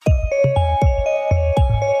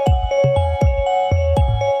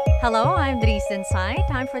Hello, I'm Denise Inside.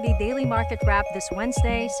 Time for the Daily Market Wrap this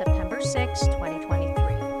Wednesday, September 6,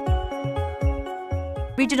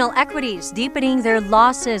 2023. Regional equities deepening their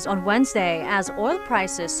losses on Wednesday as oil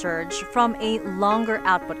prices surge from a longer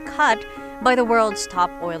output cut by the world's top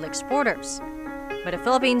oil exporters. But the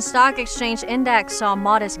Philippine Stock Exchange Index saw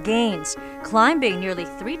modest gains, climbing nearly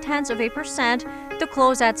 0.3% to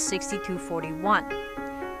close at 6241.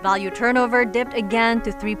 Value turnover dipped again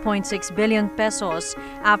to 3.6 billion pesos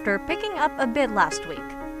after picking up a bit last week.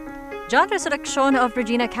 John Resurreccion of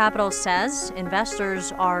Regina Capital says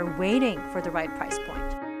investors are waiting for the right price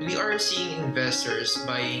point. We are seeing investors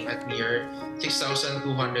buying at near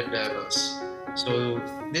 6,200 levels. So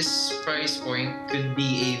this price point could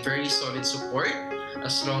be a very solid support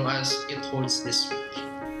as long as it holds this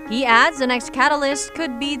week. He adds the next catalyst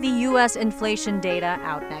could be the U.S. inflation data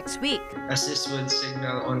out next week, as this would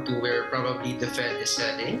signal onto where probably the Fed is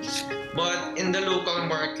heading. But in the local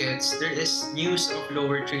markets, there is news of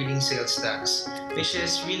lower trading sales tax, which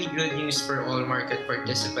is really good news for all market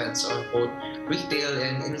participants on both retail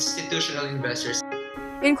and institutional investors.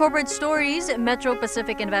 In corporate stories, Metro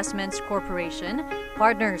Pacific Investments Corporation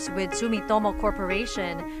partners with Sumitomo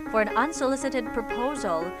Corporation for an unsolicited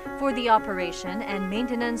proposal for the operation and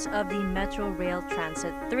maintenance of the Metro Rail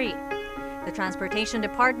Transit 3. The Transportation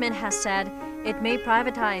Department has said it may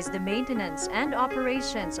privatize the maintenance and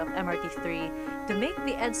operations of MRT-3 to make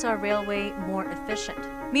the EDSA railway more efficient.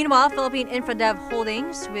 Meanwhile, Philippine Infradev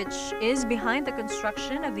Holdings, which is behind the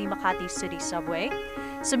construction of the Makati City Subway,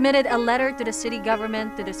 submitted a letter to the city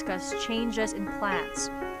government to discuss changes in plans.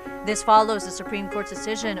 This follows the Supreme Court's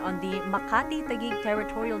decision on the Makati-Taguig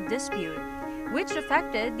territorial dispute, which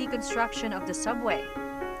affected the construction of the subway.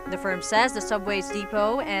 The firm says the subway's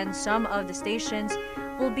depot and some of the stations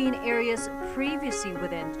will be in areas previously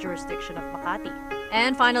within the jurisdiction of Makati.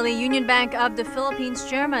 And finally, Union Bank of the Philippines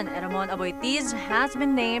Chairman Ramon Aboitiz has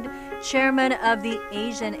been named Chairman of the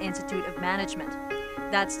Asian Institute of Management.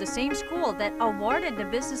 That's the same school that awarded the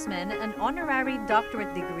businessman an honorary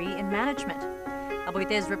doctorate degree in management.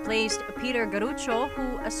 Aboitiz replaced Peter Garucho,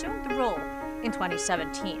 who assumed the role in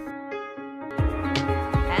 2017.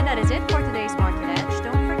 And that is it for today's market.